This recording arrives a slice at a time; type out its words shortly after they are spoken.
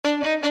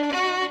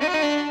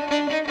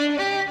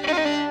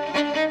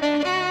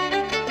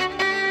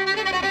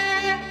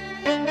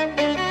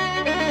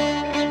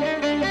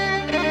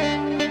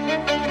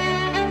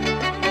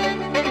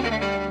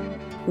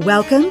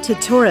Welcome to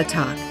Torah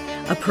Talk,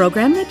 a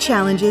program that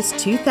challenges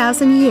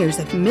 2,000 years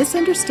of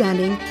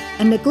misunderstanding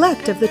and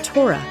neglect of the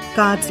Torah,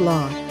 God's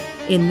law.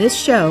 In this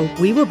show,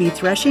 we will be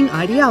threshing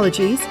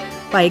ideologies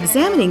by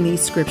examining these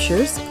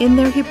scriptures in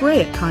their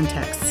Hebraic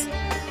contexts.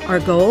 Our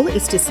goal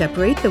is to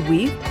separate the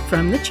wheat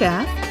from the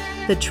chaff,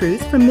 the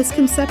truth from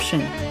misconception.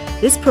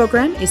 This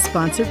program is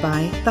sponsored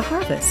by The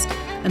Harvest,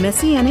 a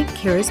Messianic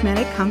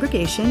charismatic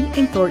congregation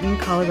in Thornton,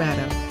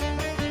 Colorado.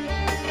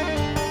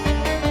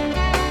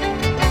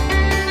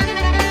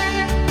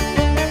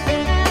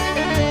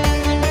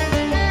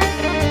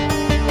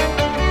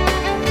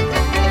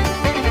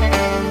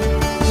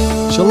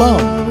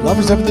 Shalom,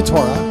 lovers of the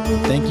Torah.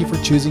 Thank you for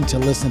choosing to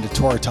listen to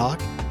Torah Talk.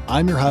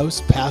 I'm your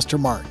host, Pastor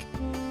Mark.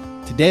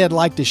 Today I'd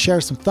like to share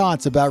some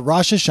thoughts about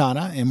Rosh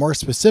Hashanah and more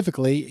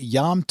specifically,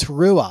 Yom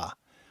Teruah.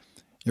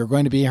 You're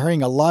going to be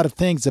hearing a lot of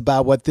things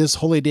about what this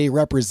holy day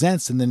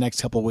represents in the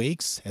next couple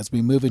weeks as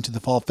we move into the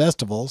fall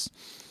festivals,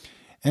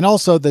 and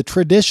also the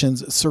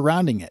traditions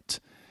surrounding it.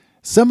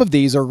 Some of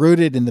these are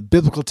rooted in the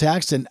biblical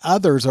text and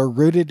others are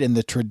rooted in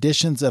the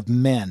traditions of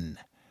men.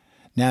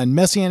 Now, in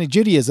Messianic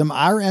Judaism,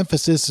 our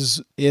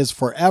emphasis is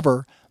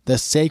forever the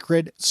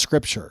sacred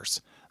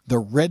scriptures, the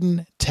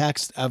written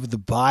text of the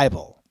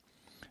Bible.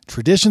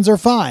 Traditions are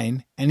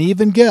fine and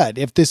even good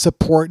if they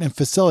support and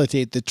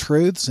facilitate the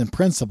truths and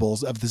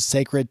principles of the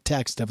sacred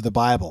text of the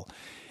Bible.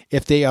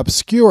 If they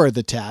obscure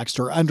the text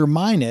or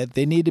undermine it,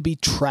 they need to be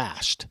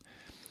trashed.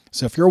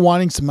 So if you're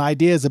wanting some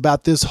ideas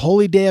about this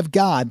holy day of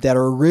God that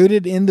are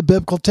rooted in the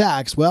biblical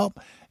text, well,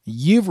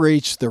 you've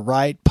reached the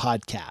right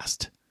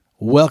podcast.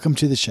 Welcome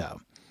to the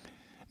show.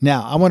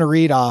 Now, I want to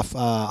read off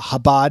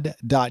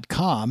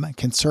Chabad.com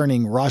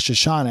concerning Rosh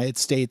Hashanah. It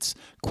states,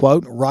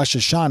 quote, Rosh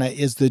Hashanah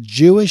is the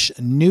Jewish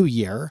New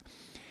Year.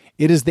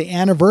 It is the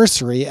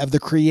anniversary of the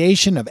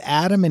creation of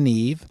Adam and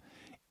Eve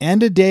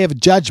and a day of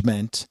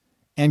judgment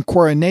and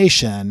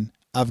coronation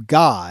of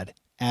God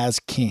as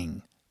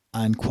king,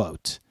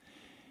 unquote.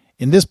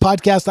 In this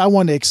podcast, I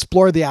want to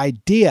explore the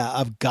idea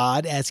of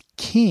God as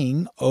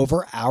king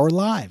over our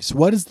lives.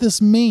 What does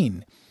this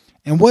mean?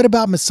 And what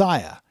about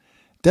Messiah?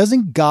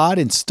 Doesn't God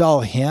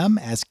install him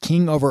as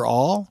king over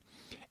all?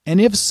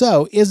 And if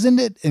so, isn't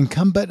it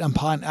incumbent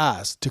upon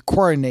us to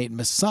coronate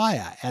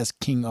Messiah as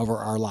king over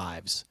our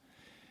lives?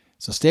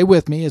 So stay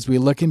with me as we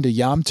look into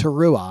Yom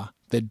Teruah,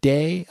 the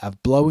day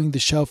of blowing the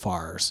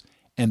shofars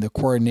and the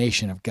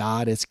coronation of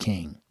God as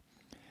king.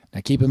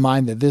 Now keep in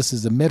mind that this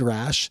is a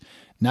midrash,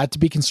 not to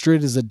be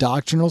construed as a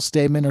doctrinal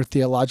statement or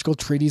theological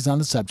treatise on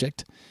the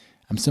subject.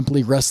 I'm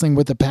simply wrestling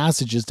with the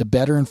passages to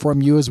better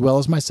inform you as well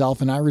as myself,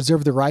 and I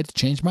reserve the right to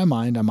change my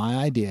mind on my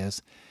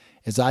ideas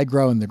as I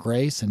grow in the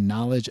grace and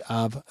knowledge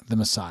of the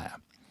Messiah.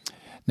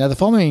 Now, the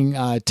following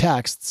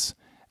texts,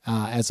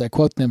 as I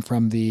quote them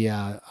from the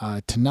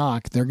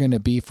Tanakh, they're going to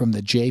be from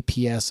the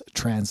JPS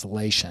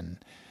translation.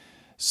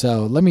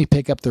 So let me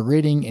pick up the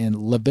reading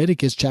in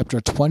Leviticus chapter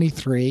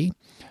 23.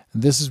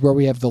 This is where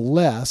we have the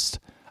list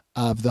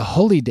of the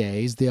holy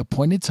days, the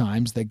appointed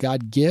times that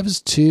God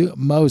gives to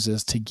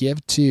Moses to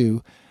give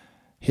to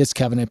his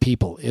covenant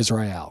people,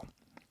 Israel.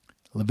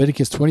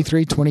 Leviticus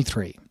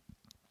 23:23.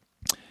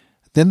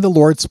 Then the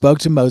Lord spoke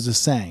to Moses,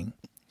 saying,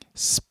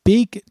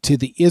 Speak to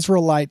the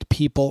Israelite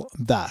people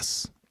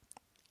thus.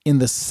 In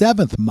the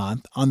 7th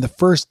month, on the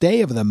first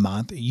day of the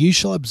month, you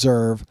shall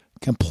observe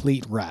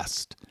complete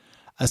rest,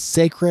 a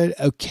sacred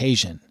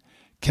occasion,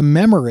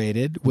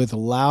 commemorated with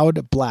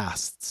loud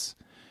blasts.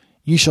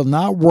 You shall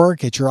not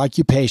work at your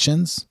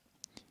occupations,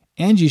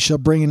 and you shall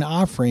bring an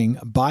offering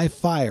by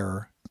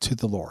fire to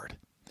the Lord.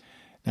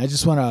 Now, I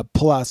just want to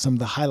pull out some of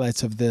the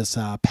highlights of this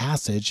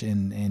passage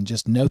and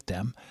just note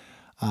them.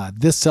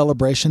 This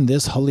celebration,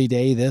 this holy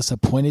day, this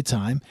appointed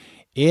time,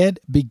 it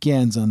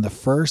begins on the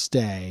first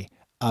day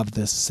of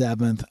the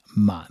 7th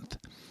month.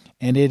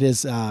 And it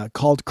is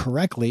called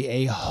correctly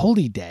a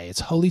holy day.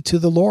 It's holy to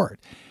the Lord.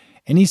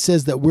 And he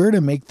says that we're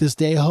to make this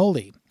day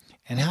holy.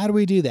 And how do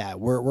we do that?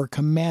 We're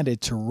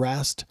commanded to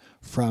rest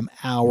from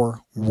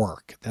our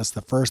work. That's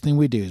the first thing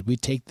we do is we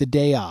take the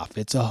day off.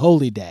 It's a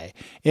holy day.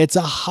 It's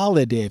a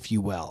holiday, if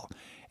you will.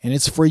 And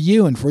it's for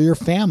you and for your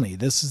family.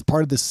 This is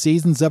part of the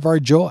seasons of our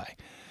joy.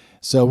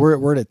 So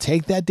we're to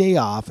take that day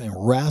off and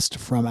rest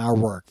from our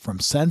work,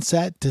 from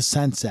sunset to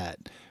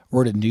sunset.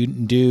 We're to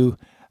do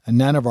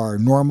none of our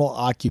normal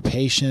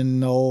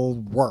occupational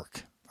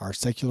work, our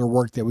secular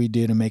work that we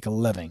do to make a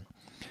living.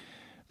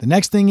 The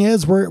next thing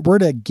is we're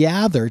to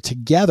gather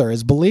together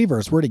as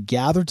believers. We're to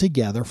gather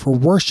together for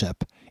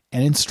worship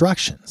and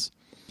instructions,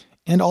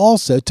 and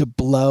also to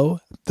blow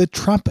the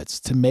trumpets,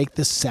 to make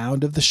the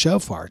sound of the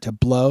shofar, to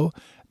blow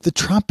the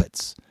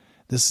trumpets.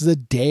 This is a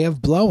day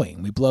of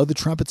blowing. We blow the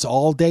trumpets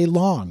all day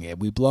long.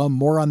 We blow them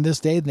more on this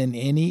day than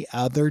any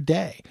other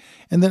day.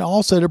 And then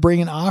also to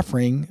bring an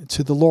offering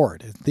to the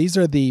Lord. These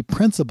are the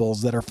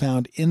principles that are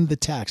found in the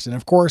text. And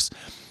of course,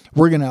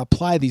 we're going to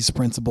apply these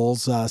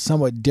principles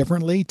somewhat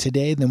differently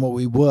today than what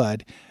we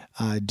would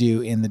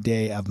do in the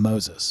day of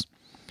Moses.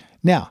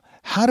 Now,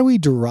 how do we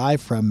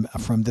derive from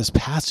this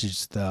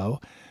passage, though,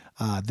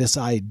 this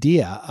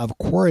idea of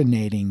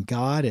coronating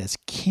God as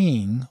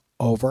king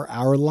over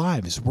our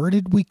lives. Where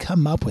did we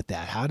come up with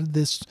that? How did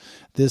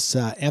this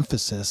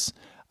emphasis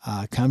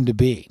come to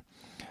be?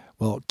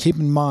 Well, keep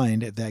in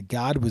mind that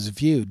God was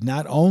viewed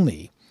not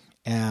only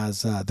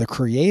as the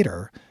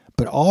creator,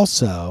 but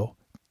also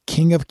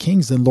King of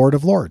Kings and Lord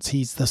of Lords.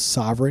 He's the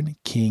sovereign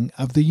king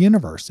of the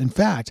universe. In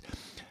fact,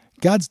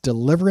 God's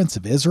deliverance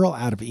of Israel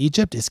out of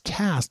Egypt is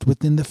cast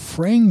within the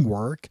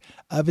framework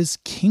of his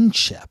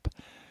kingship.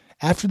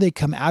 After they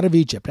come out of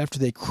Egypt, after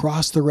they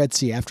cross the Red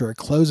Sea, after it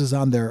closes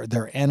on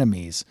their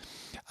enemies,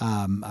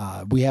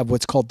 we have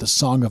what's called the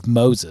Song of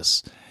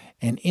Moses.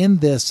 And in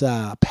this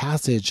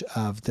passage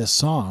of this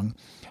song,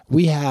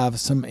 we have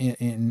some,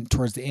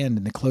 towards the end,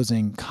 in the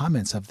closing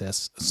comments of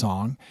this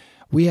song,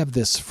 we have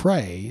this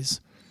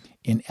phrase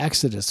in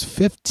Exodus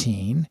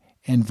 15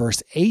 and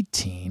verse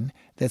 18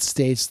 that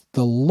states,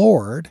 "The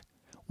Lord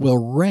will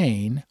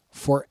reign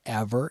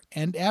forever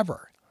and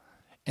ever."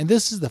 And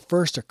this is the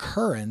first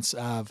occurrence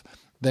of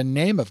the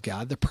name of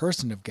God, the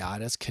person of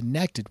God, as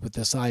connected with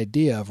this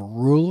idea of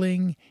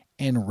ruling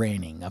and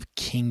reigning, of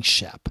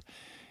kingship.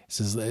 It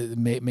says,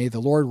 may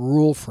the Lord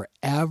rule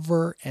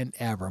forever and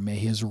ever. May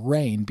his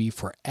reign be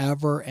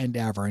forever and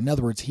ever. In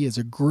other words, he is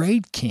a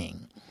great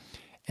king,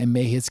 and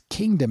may his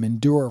kingdom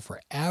endure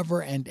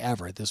forever and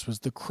ever. This was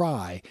the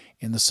cry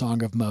in the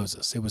Song of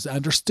Moses. It was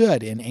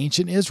understood in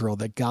ancient Israel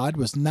that God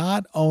was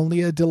not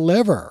only a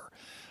deliverer,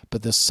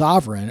 but the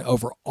sovereign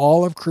over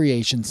all of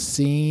creation,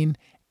 seen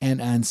and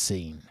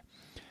unseen.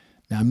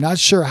 Now, I'm not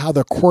sure how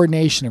the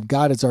coronation of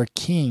God as our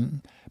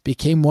king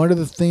became one of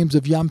the themes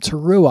of Yom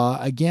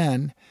Teruah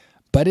again,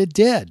 but it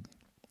did.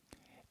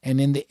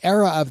 And in the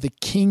era of the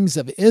kings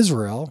of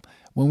Israel,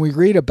 when we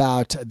read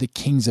about the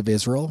kings of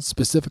Israel,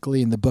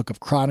 specifically in the book of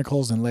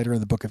Chronicles and later in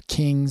the book of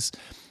Kings,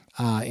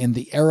 in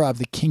the era of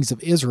the kings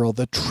of Israel,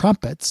 the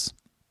trumpets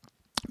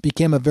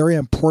became a very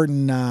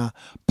important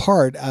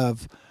part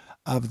of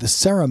the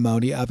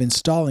ceremony of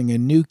installing a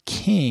new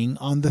king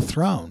on the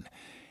throne.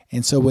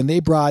 And so when they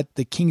brought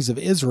the kings of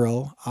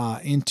Israel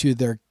into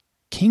their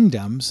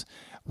kingdoms,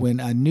 when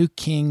a new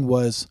king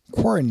was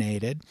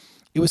coronated,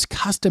 it was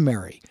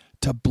customary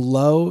to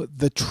blow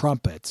the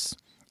trumpets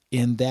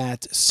in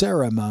that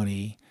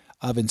ceremony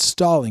of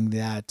installing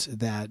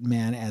that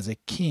man as a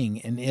king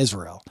in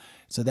Israel.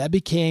 So that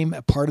became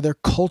a part of their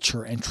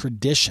culture and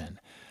tradition.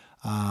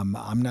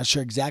 I'm not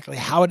sure exactly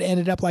how it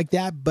ended up like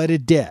that, but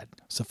it did.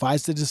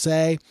 Suffice it to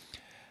say,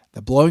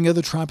 the blowing of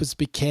the trumpets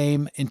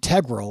became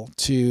integral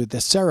to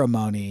the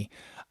ceremony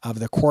of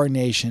the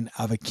coronation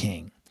of a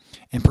king.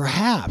 And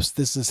perhaps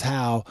this is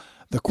how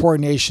the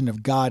coronation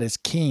of God as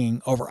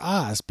king over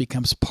us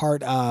becomes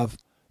part of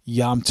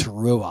Yom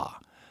Teruah.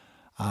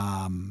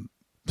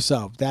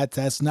 So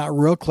that's not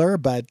real clear,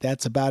 but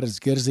that's about as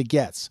good as it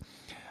gets.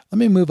 Let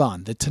me move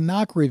on. The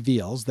Tanakh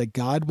reveals that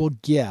God will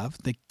give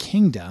the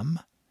kingdom,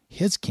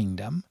 his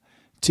kingdom,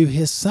 to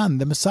his son,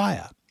 the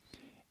Messiah,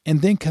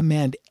 and then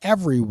command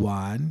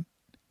everyone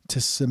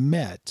to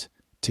submit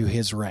to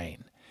his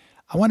reign.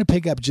 I want to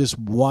pick up just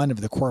one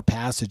of the core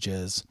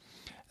passages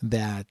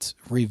that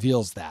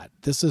reveals that.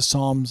 This is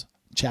Psalms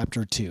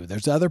chapter 2.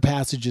 There's other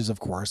passages, of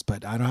course,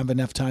 but I don't have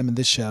enough time in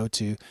this show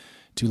to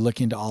look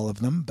into all of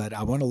them, but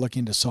I want to look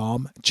into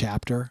Psalm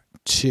chapter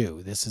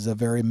 2. This is a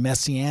very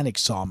messianic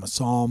psalm, a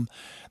psalm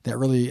that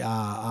really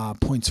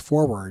points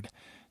forward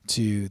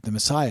to the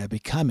Messiah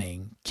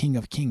becoming King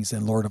of Kings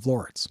and Lord of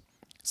Lords.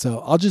 So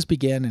I'll just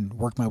begin and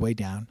work my way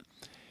down.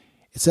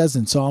 It says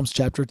in Psalms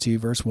chapter 2,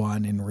 verse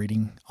 1, and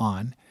reading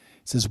on,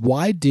 it says,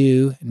 "Why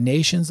do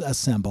nations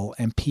assemble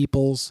and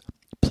peoples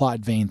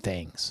plot vain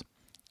things?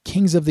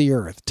 Kings of the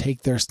earth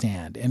take their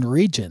stand, and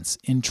regents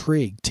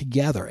intrigue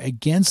together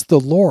against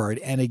the Lord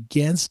and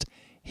against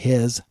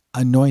his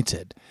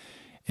anointed."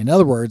 In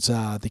other words,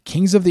 the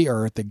kings of the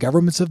earth, the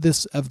governments of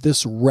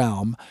this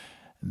realm,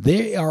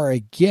 they are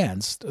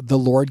against the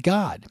Lord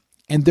God,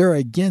 and they're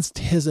against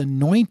his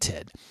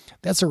anointed.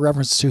 That's a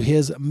reference to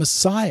his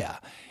Messiah.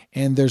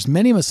 And there's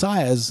many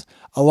Messiahs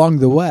along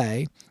the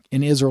way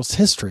in Israel's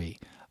history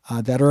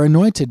that are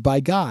anointed by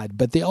God,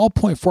 but they all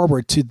point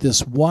forward to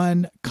this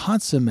one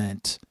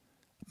consummate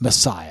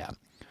Messiah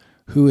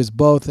who is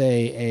both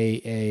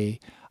a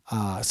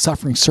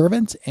suffering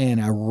servant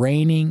and a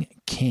reigning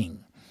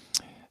king.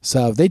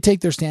 So they take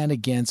their stand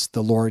against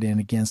the Lord and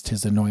against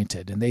his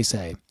anointed. And they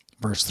say,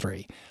 verse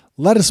 3,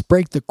 "Let us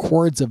break the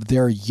cords of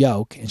their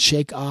yoke and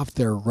shake off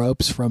their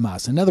ropes from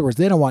us." In other words,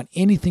 they don't want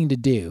anything to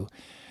do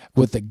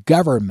with the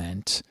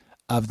government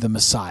of the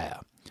Messiah,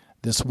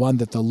 this one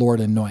that the Lord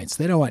anoints.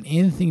 They don't want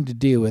anything to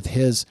do with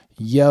his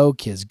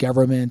yoke, his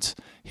government,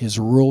 his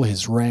rule,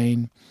 his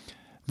reign.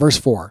 Verse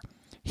 4,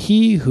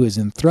 "He who is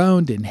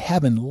enthroned in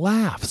heaven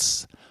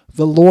laughs.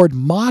 The Lord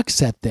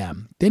mocks at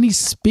them. Then he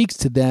speaks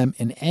to them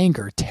in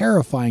anger,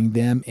 terrifying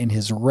them in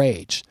his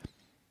rage."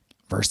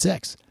 Verse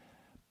 6,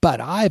 "But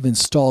I've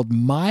installed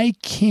my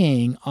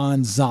king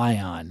on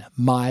Zion,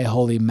 my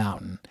holy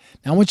mountain."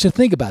 Now I want you to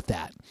think about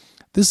that.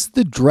 This is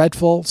the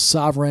dreadful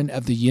sovereign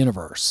of the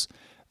universe,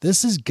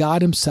 This is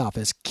God himself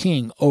as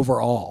king over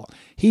all.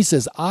 He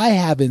says, I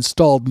have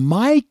installed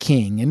my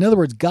king. In other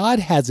words, God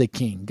has a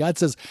king. God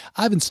says,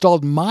 I've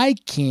installed my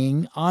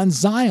king on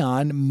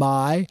Zion,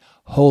 my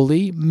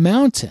holy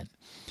mountain.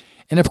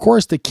 And of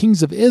course, the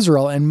kings of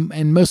Israel,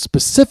 and most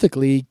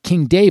specifically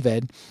King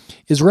David,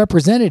 is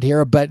represented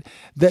here, but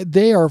that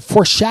they are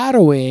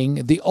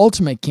foreshadowing the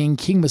ultimate king,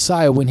 King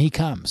Messiah, when he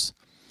comes.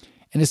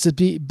 And it says,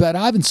 but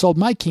I've installed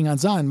my king on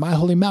Zion, my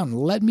holy mountain.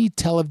 Let me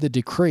tell of the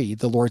decree,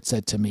 the Lord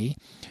said to me.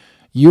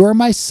 You are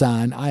my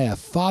son. I have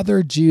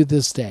fathered you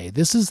this day.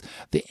 This is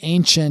the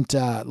ancient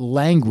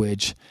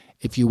language,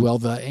 if you will,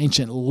 the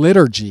ancient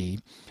liturgy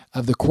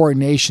of the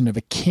coronation of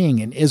a king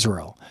in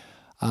Israel.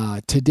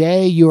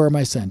 Today you are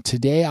my son.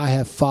 Today I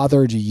have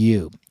fathered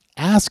you.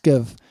 Ask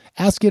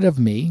it of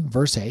me,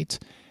 verse 8,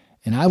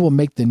 and I will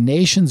make the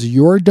nations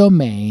your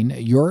domain,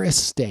 your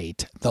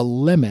estate, the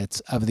limits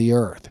of the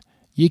earth.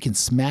 You can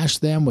smash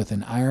them with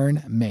an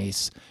iron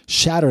mace,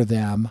 shatter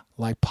them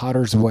like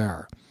potter's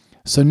ware.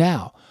 So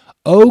now,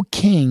 O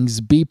kings,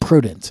 be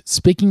prudent.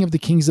 Speaking of the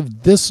kings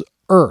of this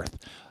earth.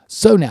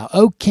 So now,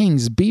 O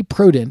kings, be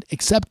prudent,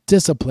 accept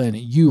discipline,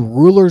 you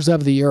rulers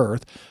of the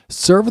earth.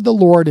 Serve the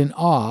Lord in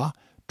awe,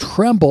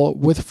 tremble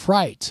with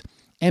fright,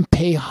 and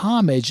pay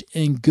homage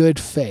in good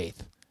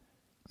faith.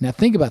 Now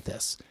think about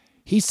this.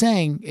 He's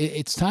saying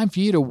it's time for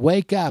you to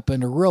wake up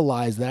and to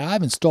realize that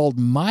I've installed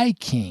my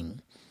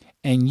king,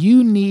 and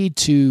you need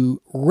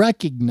to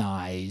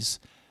recognize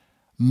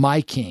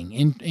my king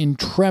in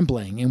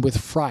trembling and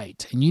with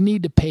fright. And you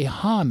need to pay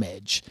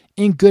homage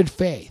in good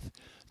faith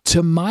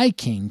to my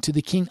king, to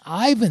the king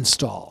I've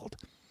installed.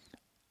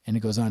 And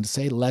it goes on to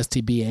say, lest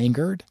he be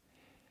angered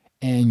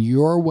and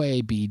your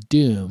way be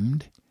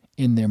doomed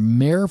in the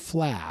mere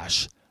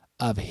flash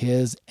of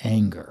his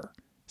anger.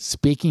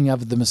 Speaking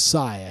of the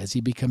Messiah as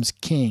he becomes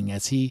king,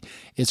 as he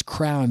is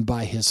crowned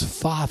by his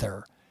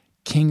Father,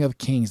 King of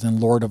Kings and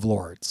Lord of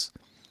Lords.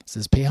 It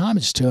says, pay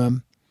homage to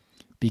him,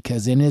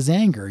 because in his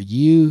anger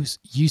you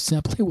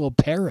simply will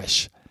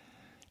perish.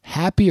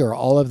 Happy are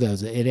all of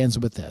those. It ends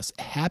with this.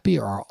 Happy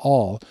are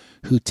all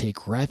who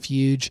take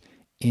refuge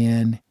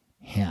in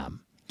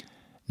him.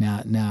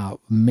 Now,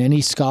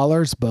 many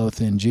scholars,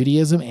 both in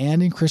Judaism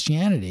and in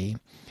Christianity,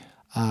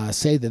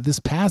 say that this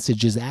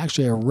passage is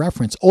actually a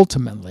reference,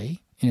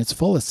 ultimately, in its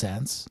fullest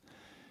sense,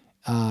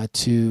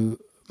 to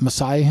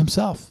Messiah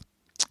himself,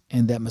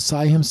 and that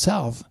Messiah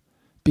himself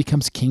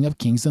becomes King of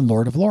Kings and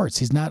Lord of Lords.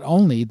 He's not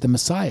only the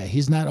Messiah,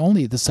 he's not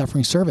only the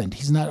suffering servant,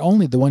 he's not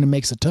only the one who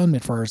makes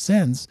atonement for our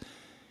sins,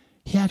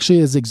 he actually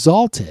is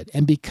exalted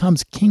and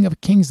becomes King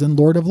of Kings and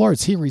Lord of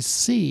Lords. He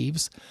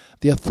receives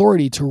the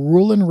authority to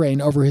rule and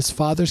reign over his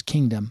Father's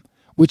kingdom,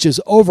 which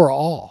is over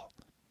all.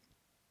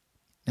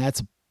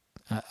 That's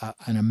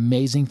an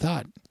amazing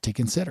thought to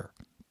consider.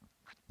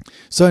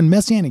 So in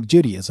Messianic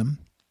Judaism,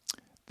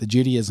 the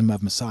Judaism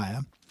of Messiah,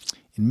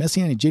 in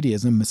Messianic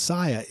Judaism,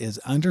 Messiah is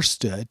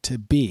understood to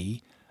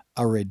be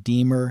a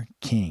Redeemer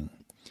King.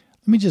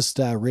 Let me just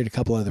read a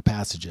couple other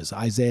passages.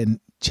 Isaiah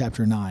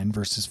chapter 9,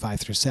 verses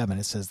 5 through 7,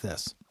 it says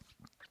this.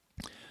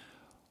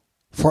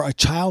 For a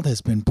child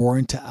has been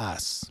born to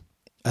us,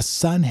 a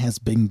son has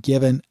been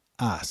given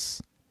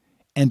us,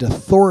 and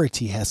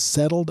authority has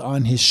settled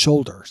on his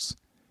shoulders.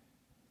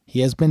 He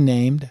has been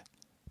named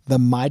the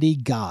mighty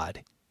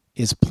God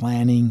is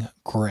planning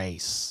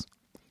grace,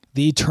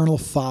 the eternal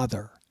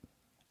Father,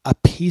 a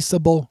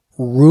peaceable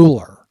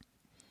ruler,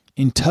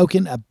 in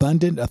token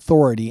abundant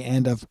authority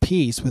and of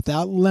peace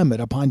without limit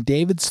upon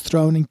David's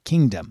throne and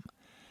kingdom,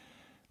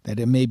 that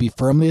it may be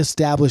firmly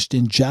established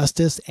in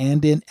justice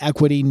and in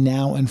equity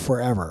now and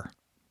forever.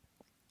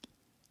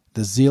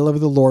 The zeal of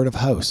the Lord of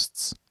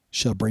hosts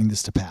shall bring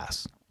this to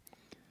pass.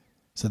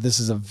 So this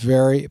is a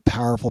very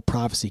powerful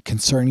prophecy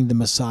concerning the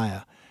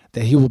Messiah,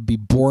 that he will be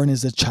born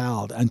as a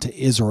child unto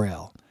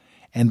Israel,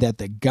 and that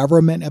the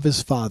government of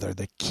his Father,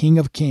 the King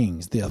of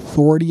Kings, the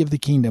authority of the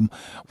kingdom,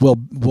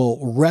 will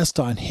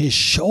rest on his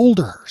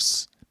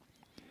shoulders,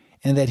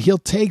 and that he'll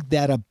take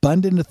that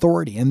abundant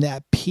authority and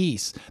that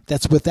peace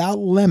that's without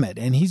limit,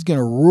 and he's going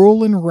to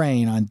rule and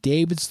reign on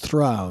David's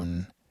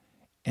throne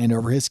and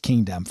over his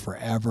kingdom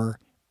forever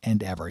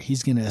and ever.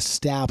 He's going to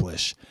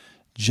establish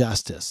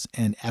justice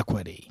and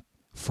equity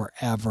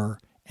forever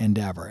and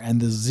ever. And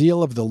the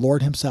zeal of the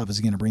Lord himself is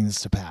going to bring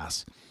this to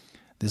pass.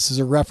 This is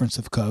a reference,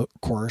 of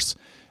course,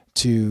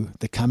 to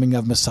the coming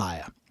of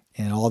Messiah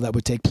and all that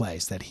would take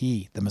place, that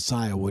he, the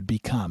Messiah, would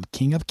become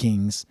King of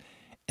Kings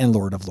and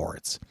Lord of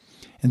Lords.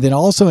 And then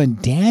also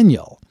in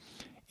Daniel,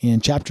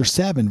 in chapter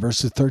 7,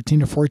 verses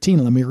 13 to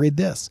 14, let me read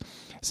this.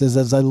 It says,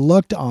 as I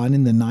looked on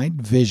in the night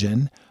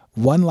vision,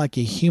 one like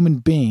a human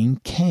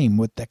being came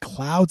with the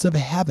clouds of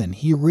heaven.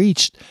 He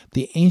reached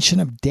the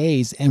Ancient of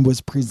Days and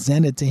was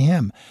presented to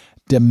him.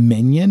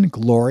 Dominion,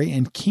 glory,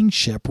 and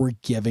kingship were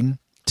given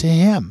to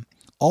him.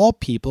 All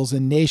peoples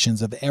and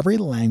nations of every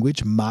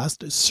language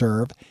must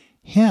serve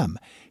him.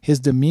 His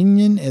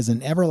dominion is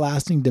an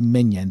everlasting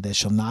dominion that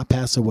shall not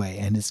pass away,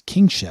 and his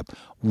kingship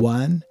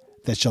one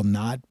that shall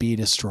not be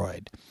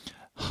destroyed.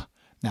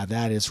 Now,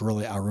 that is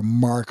really a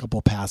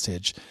remarkable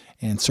passage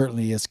and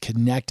certainly is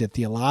connected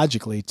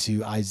theologically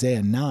to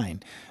Isaiah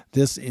 9.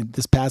 This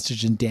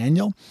passage in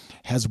Daniel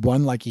has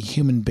one like a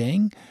human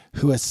being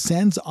who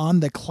ascends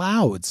on the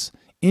clouds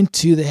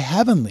into the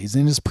heavenlies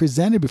and is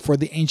presented before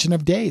the Ancient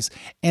of Days.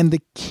 And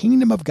the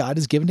kingdom of God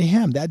is given to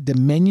him. That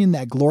dominion,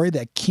 that glory,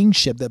 that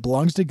kingship that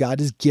belongs to God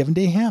is given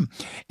to him.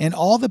 And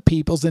all the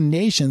peoples and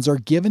nations are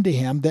given to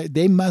him, that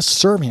they must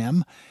serve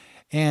him.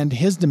 And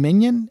his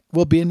dominion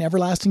will be an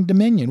everlasting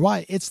dominion.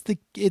 Why? It's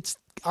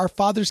our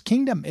Father's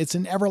kingdom. It's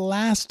an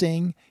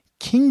everlasting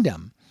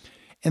kingdom.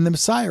 And the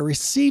Messiah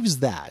receives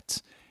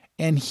that.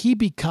 And he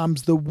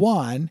becomes the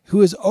one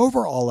who is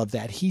over all of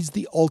that. He's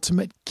the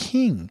ultimate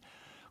king,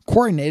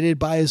 coronated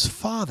by his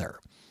Father.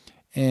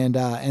 And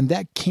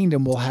that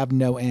kingdom will have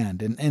no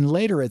end. And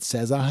later it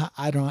says,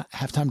 I don't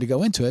have time to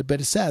go into it, but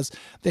it says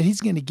that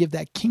he's going to give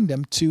that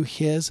kingdom to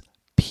his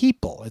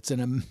people. It's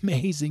an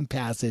amazing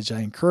passage. I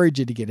encourage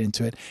you to get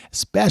into it,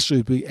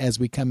 especially as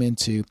we come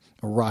into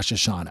Rosh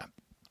Hashanah.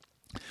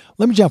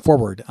 Let me jump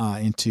forward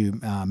into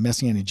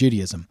Messianic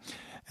Judaism.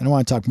 And I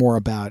want to talk more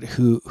about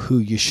who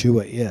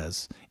Yeshua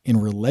is in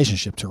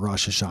relationship to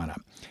Rosh Hashanah.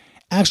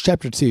 Acts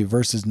chapter 2,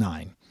 verses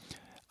 9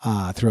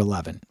 through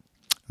 11.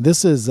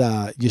 This is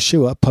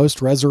Yeshua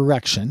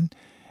post-resurrection,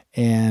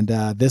 and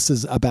this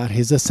is about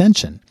his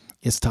ascension.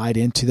 It's tied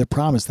into the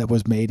promise that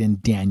was made in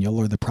Daniel,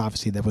 or the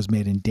prophecy that was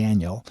made in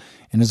Daniel,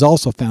 and is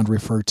also found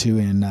referred to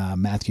in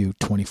Matthew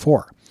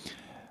 24.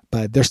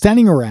 But they're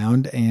standing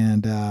around,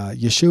 and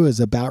Yeshua is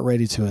about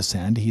ready to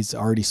ascend. He's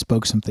already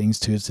spoke some things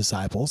to his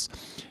disciples.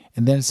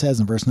 And then it says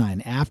in verse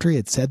 9, after he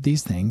had said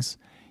these things,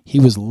 he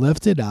was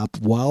lifted up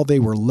while they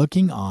were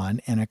looking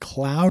on, and a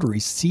cloud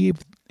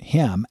received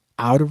him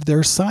out of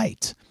their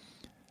sight.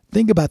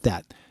 Think about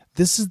that.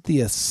 This is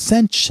the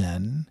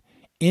ascension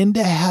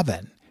into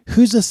heaven.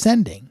 Who's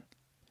ascending?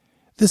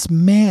 This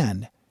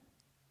man,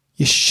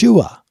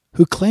 Yeshua,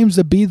 who claims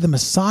to be the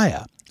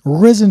Messiah,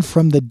 risen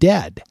from the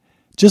dead.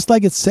 Just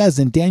like it says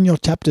in Daniel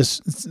chapter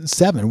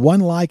 7, one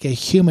like a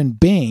human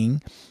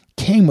being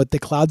came with the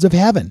clouds of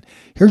heaven.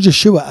 Here's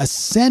Yeshua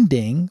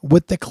ascending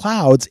with the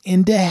clouds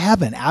into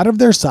heaven, out of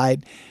their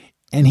sight,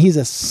 and he's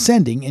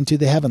ascending into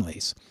the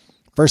heavenlies.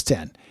 Verse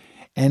 10,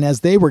 and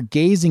as they were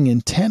gazing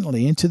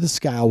intently into the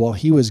sky while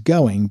he was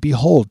going,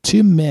 behold,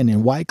 2 men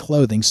in white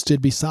clothing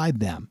stood beside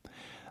them.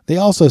 They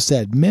also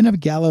said, Men of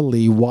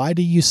Galilee, why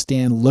do you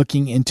stand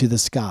looking into the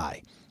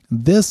sky?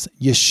 This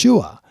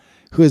Yeshua,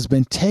 who has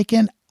been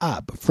taken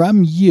up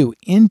from you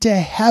into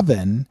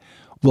heaven,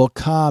 will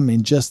come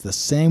in just the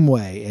same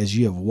way as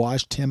you have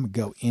watched him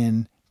go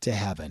into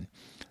heaven.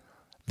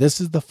 This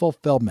is the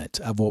fulfillment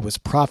of what was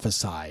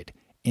prophesied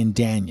in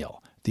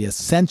Daniel, the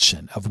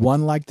ascension of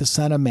one like the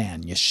Son of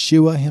Man,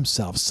 Yeshua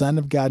himself, Son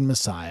of God and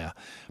Messiah,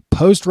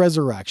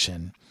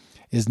 post-resurrection,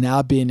 is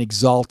now being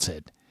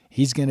exalted.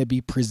 He's going to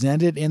be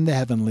presented in the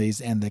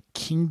heavenlies, and the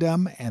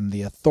kingdom and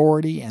the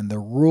authority and the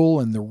rule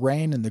and the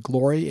reign and the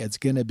glory, it's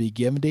going to be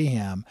given to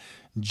him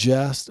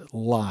just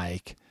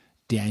like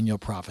Daniel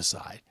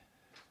prophesied.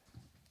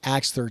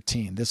 Acts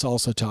 13, this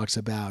also talks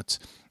about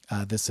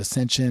this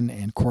ascension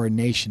and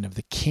coronation of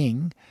the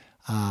king,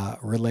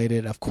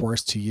 related, of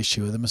course, to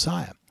Yeshua the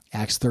Messiah.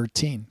 Acts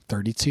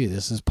 13:32,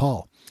 this is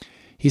Paul.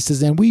 He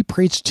says, and we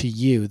preach to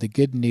you the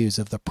good news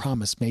of the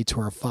promise made to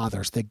our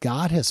fathers, that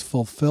God has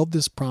fulfilled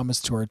this promise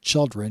to our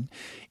children,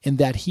 in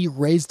that he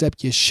raised up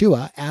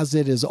Yeshua, as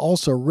it is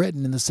also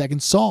written in the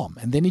 2nd Psalm.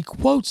 And then he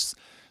quotes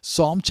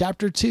Psalm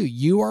chapter 2,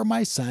 you are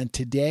my son,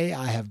 today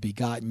I have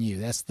begotten you.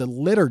 That's the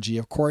liturgy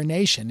of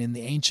coronation in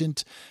the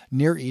ancient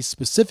Near East,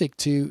 specific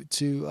to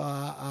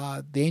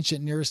the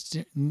ancient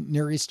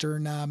Near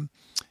Eastern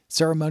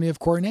ceremony of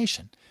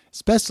coronation,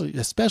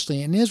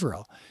 especially in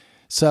Israel.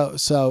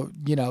 So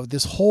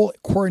this whole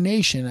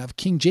coronation of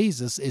King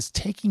Jesus is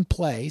taking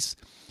place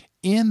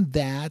in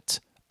that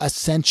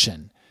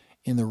ascension,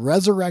 in the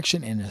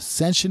resurrection and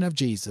ascension of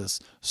Jesus.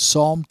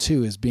 Psalm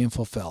 2 is being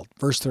fulfilled.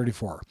 Verse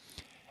 34.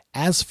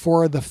 As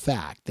for the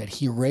fact that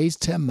he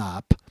raised him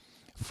up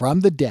from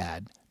the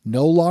dead,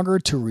 no longer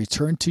to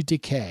return to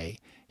decay,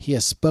 he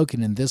has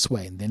spoken in this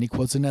way. And then he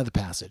quotes another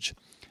passage.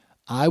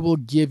 I will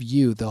give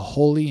you the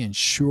holy and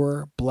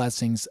sure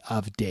blessings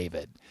of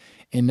David.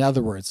 In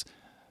other words,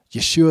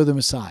 Yeshua the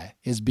Messiah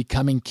is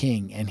becoming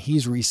king, and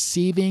he's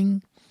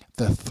receiving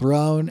the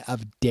throne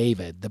of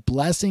David, the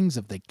blessings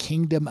of the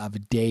kingdom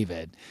of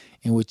David,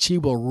 in which he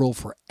will rule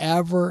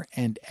forever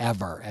and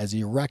ever as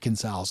he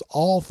reconciles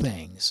all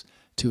things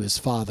to his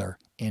Father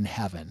in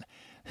heaven.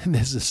 And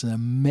this is an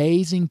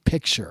amazing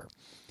picture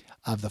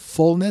of the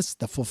fullness,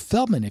 the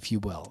fulfillment, if you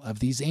will, of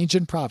these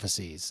ancient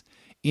prophecies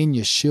in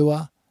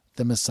Yeshua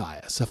the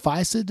Messiah.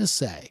 Suffice it to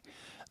say,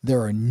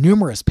 there are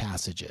numerous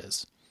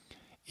passages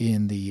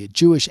in the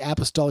Jewish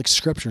apostolic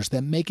scriptures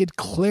that make it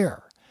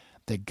clear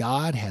that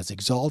God has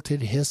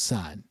exalted his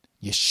Son,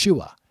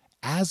 Yeshua,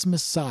 as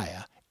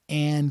Messiah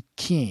and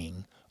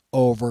King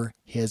over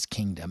his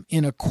kingdom,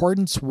 in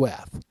accordance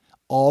with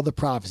all the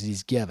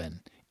prophecies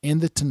given in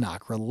the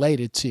Tanakh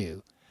related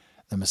to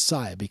the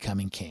Messiah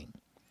becoming king.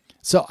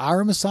 So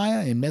our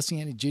Messiah in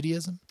Messianic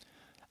Judaism,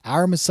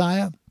 our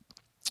Messiah,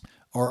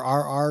 or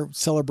our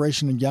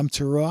celebration of Yom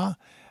Teruah,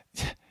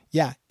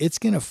 yeah, it's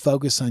going to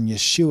focus on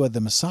Yeshua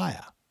the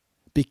Messiah,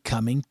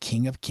 becoming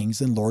King of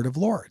Kings and Lord of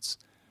Lords.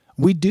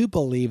 We do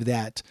believe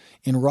that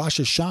in Rosh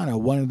Hashanah,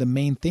 one of the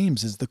main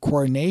themes is the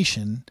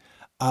coronation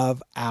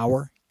of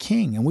our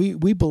King. And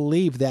we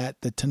believe that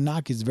the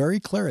Tanakh is very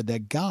clear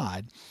that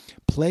God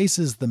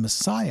places the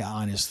Messiah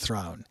on his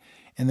throne,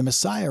 and the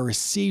Messiah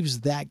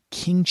receives that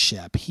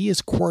kingship. He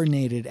is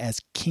coronated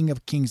as King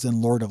of Kings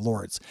and Lord of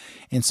Lords.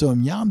 And so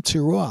in Yom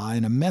Teruah,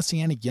 in a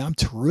Messianic Yom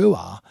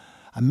Teruah,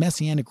 a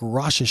Messianic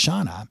Rosh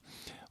Hashanah,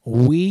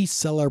 we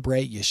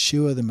celebrate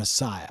Yeshua the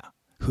Messiah,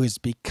 who has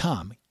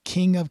become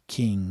King of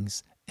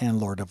Kings and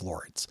Lord of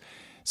Lords.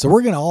 So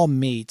we're going to all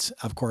meet,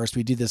 of course,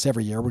 we do this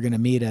every year. We're going to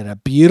meet at a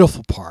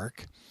beautiful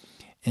park,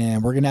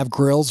 and we're going to have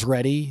grills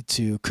ready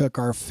to cook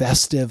our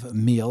festive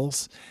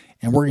meals.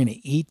 And we're going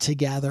to eat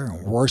together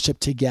and worship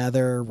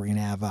together. We're going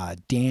to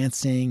have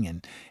dancing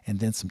and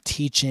then some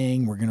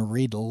teaching. We're going to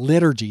read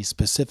liturgy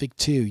specific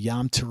to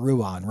Yom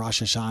Teruah and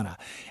Rosh Hashanah.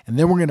 And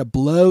then we're going to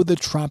blow the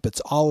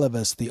trumpets, all of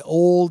us, the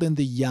old and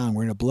the young.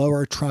 We're going to blow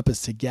our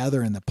trumpets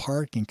together in the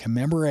park in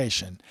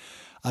commemoration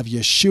of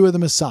Yeshua the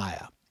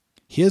Messiah,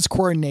 his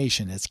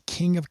coronation as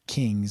King of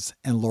Kings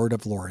and Lord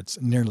of Lords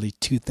nearly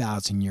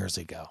 2,000 years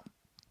ago.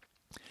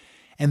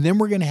 And then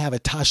we're going to have a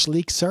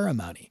tashlik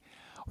ceremony,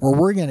 where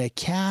we're going to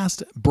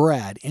cast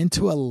bread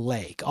into a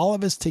lake, all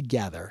of us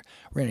together.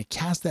 We're going to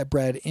cast that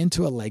bread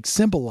into a lake,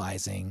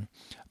 symbolizing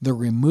the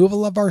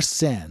removal of our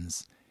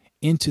sins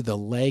into the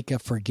lake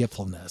of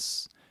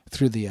forgetfulness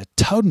through the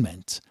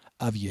atonement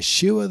of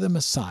Yeshua the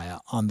Messiah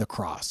on the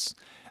cross.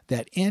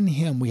 That in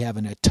him we have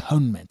an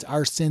atonement.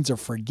 Our sins are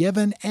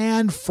forgiven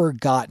and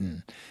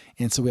forgotten.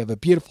 And so we have a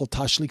beautiful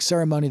tashlik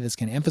ceremony that's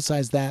going to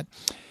emphasize that.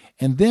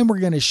 And then we're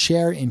going to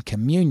share in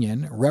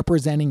communion,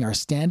 representing our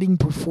standing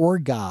before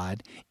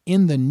God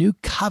in the new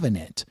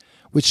covenant,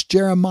 which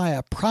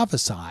Jeremiah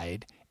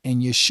prophesied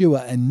and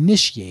Yeshua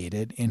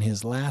initiated in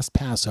his last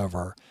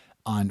Passover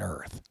on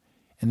earth.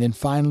 And then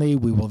finally,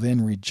 we will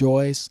then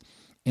rejoice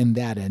in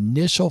that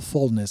initial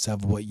fullness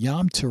of what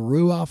Yom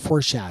Teruah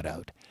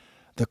foreshadowed,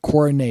 the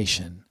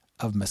coronation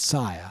of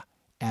Messiah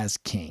as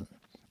King,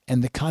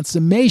 and the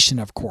consummation,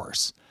 of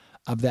course,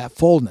 of that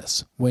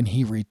fullness when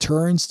he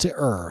returns to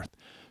earth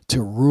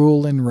to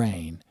rule and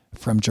reign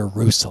from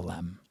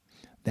Jerusalem.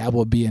 That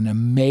will be an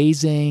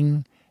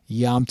amazing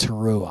Yom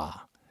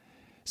Teruah.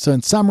 So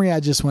in summary, I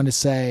just want to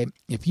say,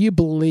 if you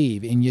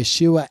believe in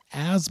Yeshua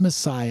as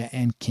Messiah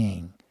and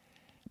King,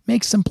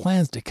 make some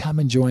plans to come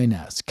and join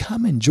us.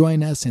 Come and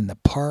join us in the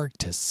park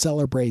to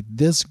celebrate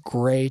this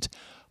great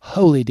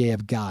holy day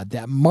of God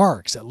that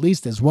marks, at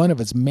least as one of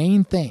its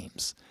main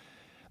themes,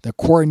 the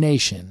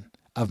coronation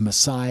of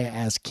Messiah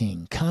as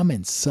King. Come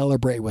and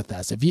celebrate with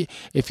us.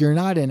 If you're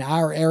not in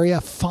our area,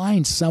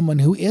 find someone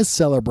who is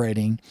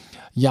celebrating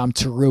Yom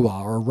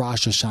Teruah or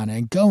Rosh Hashanah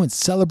and go and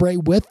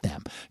celebrate with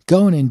them.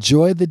 Go and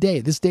enjoy the day.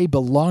 This day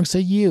belongs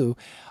to you,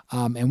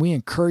 and we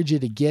encourage you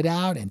to get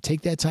out and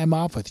take that time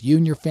off with you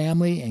and your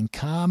family and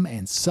come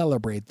and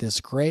celebrate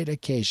this great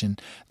occasion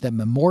that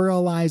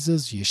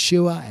memorializes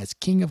Yeshua as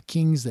King of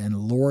Kings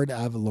and Lord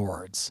of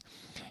Lords.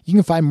 You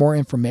can find more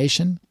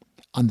information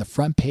on the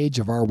front page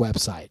of our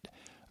website,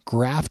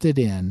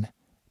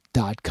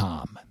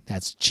 graftedin.com.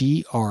 That's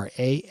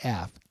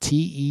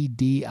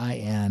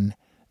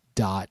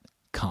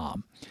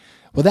graftedin.com.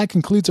 Well, that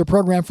concludes our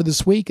program for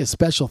this week. A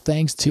special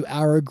thanks to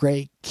our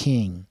great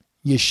King,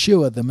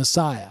 Yeshua the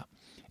Messiah,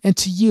 and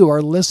to you,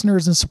 our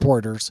listeners and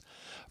supporters,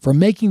 for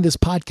making this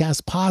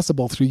podcast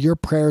possible through your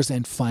prayers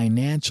and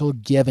financial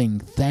giving.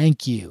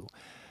 Thank you.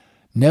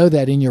 Know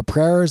that in your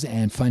prayers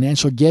and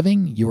financial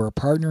giving, you are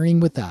partnering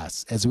with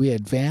us as we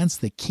advance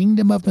the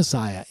kingdom of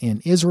Messiah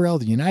in Israel,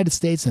 the United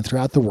States, and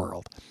throughout the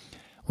world.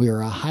 We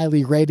are a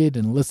highly rated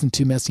and listened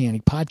to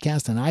Messianic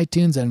podcast on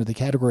iTunes under the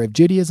category of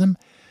Judaism.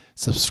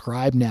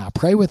 Subscribe now,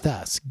 pray with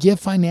us, give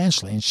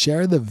financially, and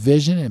share the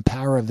vision and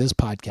power of this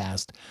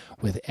podcast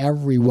with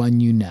everyone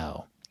you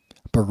know.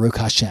 Baruch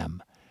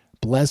Hashem.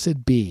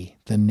 Blessed be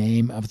the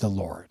name of the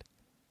Lord.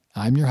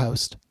 I'm your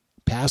host,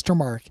 Pastor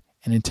Mark,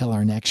 and until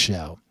our next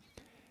show,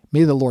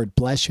 may the Lord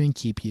bless you and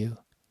keep you.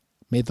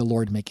 May the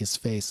Lord make his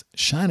face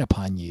shine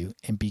upon you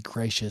and be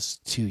gracious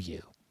to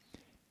you.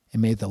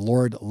 And may the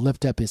Lord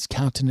lift up his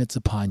countenance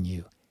upon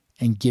you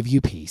and give you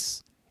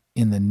peace.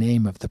 In the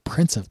name of the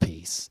Prince of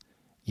Peace,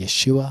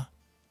 Yeshua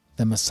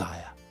the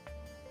Messiah.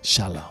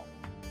 Shalom.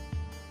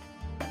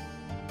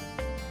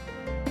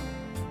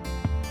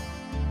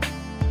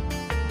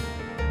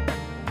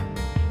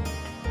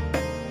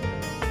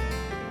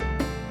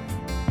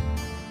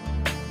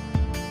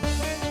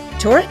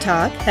 Torah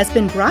Talk has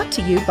been brought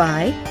to you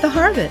by The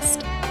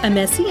Harvest, a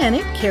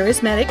Messianic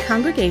charismatic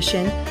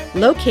congregation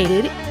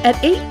located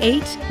at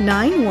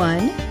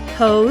 8891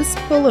 Hose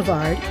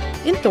Boulevard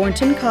in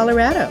Thornton,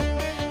 Colorado.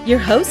 Your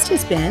host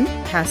has been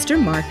Pastor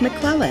Mark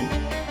McClellan.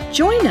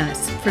 Join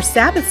us for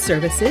Sabbath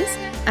services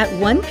at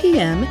 1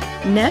 p.m.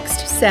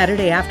 next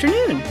Saturday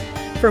afternoon.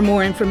 For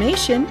more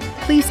information,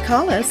 please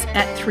call us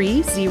at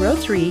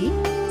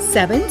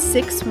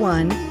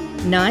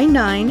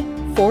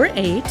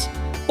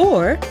 303-761-9948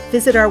 or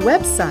visit our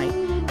website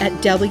at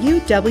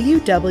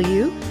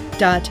www.graftedin,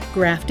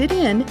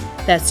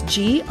 that's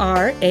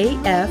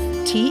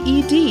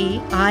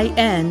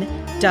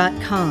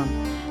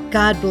graftedin.com.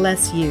 God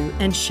bless you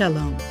and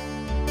shalom.